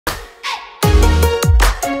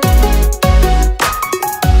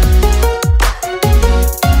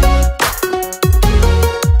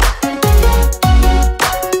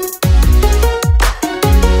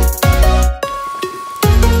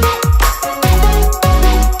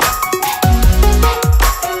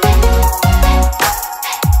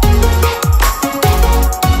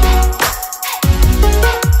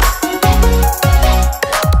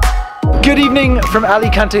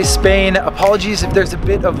Alicante, Spain. Apologies if there's a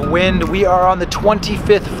bit of wind. We are on the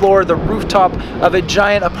 25th floor, the rooftop of a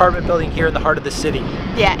giant apartment building here in the heart of the city.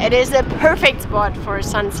 Yeah, it is a perfect spot for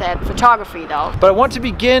sunset photography though. But I want to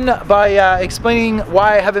begin by explaining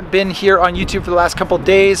why I haven't been here on YouTube for the last couple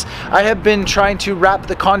days. I have been trying to wrap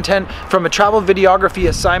the content from a travel videography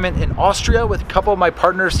assignment in Austria with a couple of my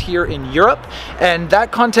partners here in Europe, and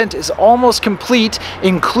that content is almost complete,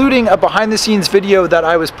 including a behind the scenes video that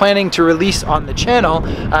I was planning to release on the channel.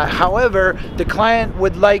 However, the client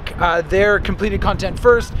would like their completed content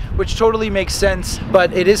first, which totally makes sense,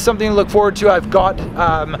 but it is something to look forward to. I've got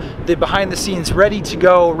the behind the scenes ready to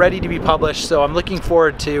go, ready to be published, so I'm looking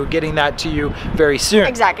forward to getting that to you very soon.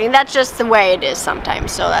 Exactly, and that's just the way it is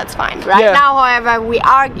sometimes, so that's fine. Right now, however, we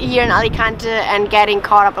are here in Alicante and getting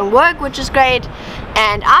caught up on work, which is great.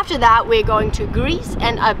 And after that, we're going to Greece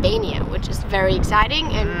and Albania, which is very exciting,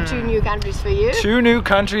 and 2 new countries for you. 2 new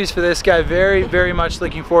countries for this guy. Very, very much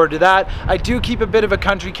looking forward to that. I do keep a bit of a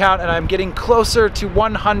country count, and I'm getting closer to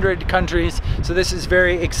 100 countries, so this is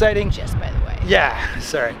very exciting. Just by the way. Yeah,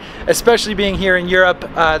 sorry. Especially being here in Europe,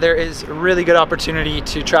 there is a really good opportunity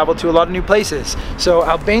to travel to a lot of new places. So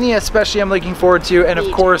Albania especially I'm looking forward to, and of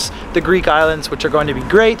course the Greek islands, which are going to be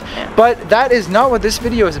great. Yeah. But that is not what this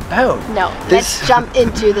video is about. No, let's jump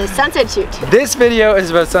into the sunset shoot. This video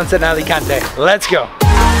is about sunset in Alicante. Let's go.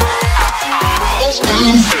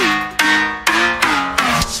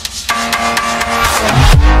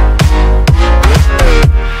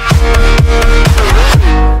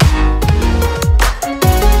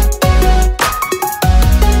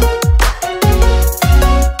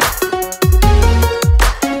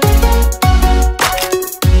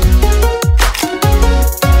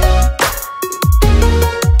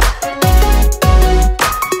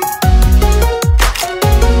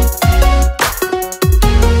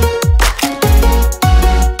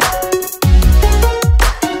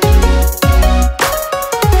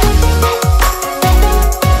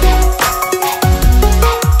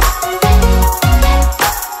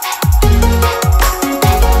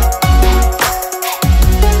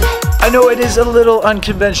 I know it is a little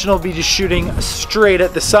unconventional be just shooting straight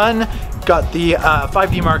at the sun. Got the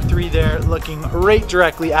 5D Mark III there looking right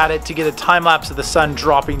directly at it to get a time lapse of the sun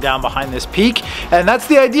dropping down behind this peak. And that's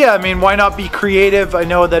the idea. I mean, why not be creative? I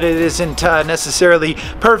know that it isn't necessarily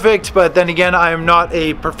perfect, but then again, I am not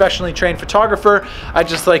a professionally trained photographer. I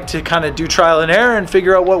just like to kind of do trial and error and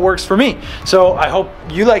figure out what works for me. So I hope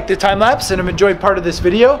you like the time lapse and have enjoyed part of this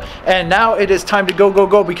video. And now it is time to go, go,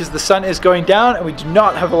 go, because the sun is going down and we do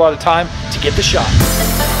not have a lot of time to get the shot.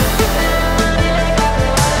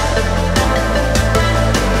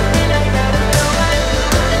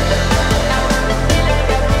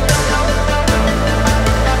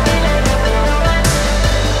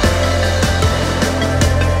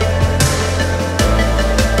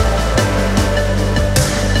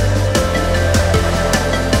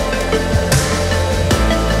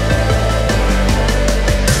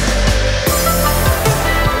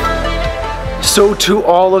 So to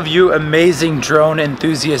all of you amazing drone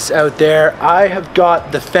enthusiasts out there, I have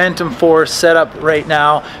got the Phantom 4 set up right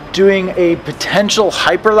now doing a potential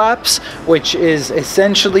hyperlapse, which is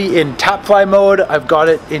essentially in tap fly mode. I've got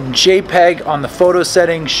it in JPEG on the photo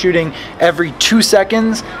setting, shooting every 2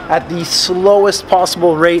 seconds at the slowest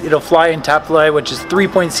possible rate. It'll fly in tap fly, which is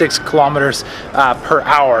 3.6 kilometers per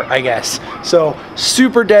hour, I guess. So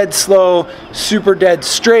super dead slow, super dead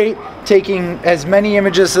straight, taking as many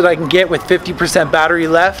images that I can get with 50% battery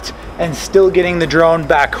left and still getting the drone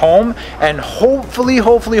back home, and hopefully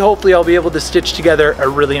I'll be able to stitch together a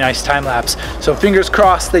really nice time lapse. So fingers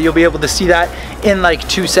crossed that you'll be able to see that in like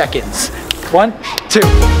 2 seconds. 1, 2.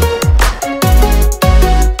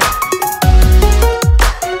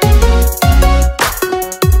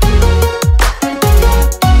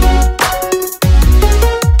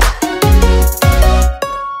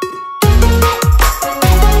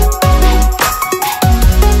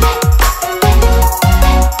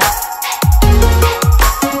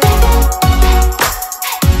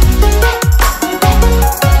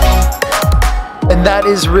 And that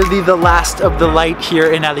is really the last of the light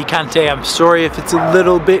here in Alicante. I'm sorry if it's a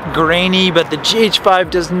little bit grainy, but the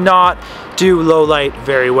GH5 does not do low light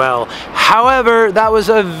very well. However, that was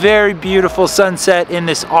a very beautiful sunset in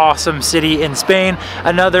this awesome city in Spain.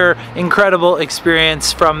 Another incredible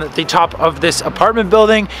experience from the top of this apartment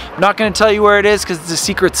building. I'm not going to tell you where it is because it's a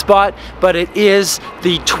secret spot, but it is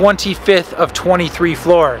the 25th of 23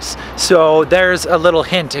 floors. So there's a little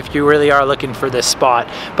hint if you really are looking for this spot.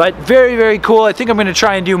 But very, very cool. I think I'm going to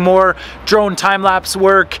try and do more drone time-lapse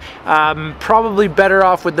work. Probably better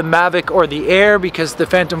off with the Mavic or the Air because the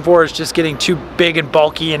Phantom 4 is just getting getting too big and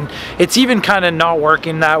bulky, and it's even kind of not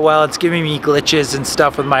working that well. It's giving me glitches and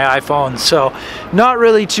stuff with my iPhone, so not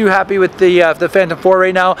really too happy with the Phantom 4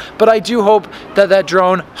 right now, but I do hope that that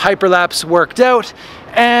drone Hyperlapse worked out,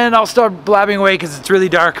 and I'll start blabbing away because it's really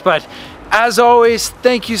dark. But as always,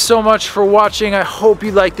 thank you so much for watching. I hope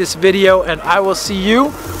you liked this video, and I will see you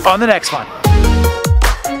on the next one.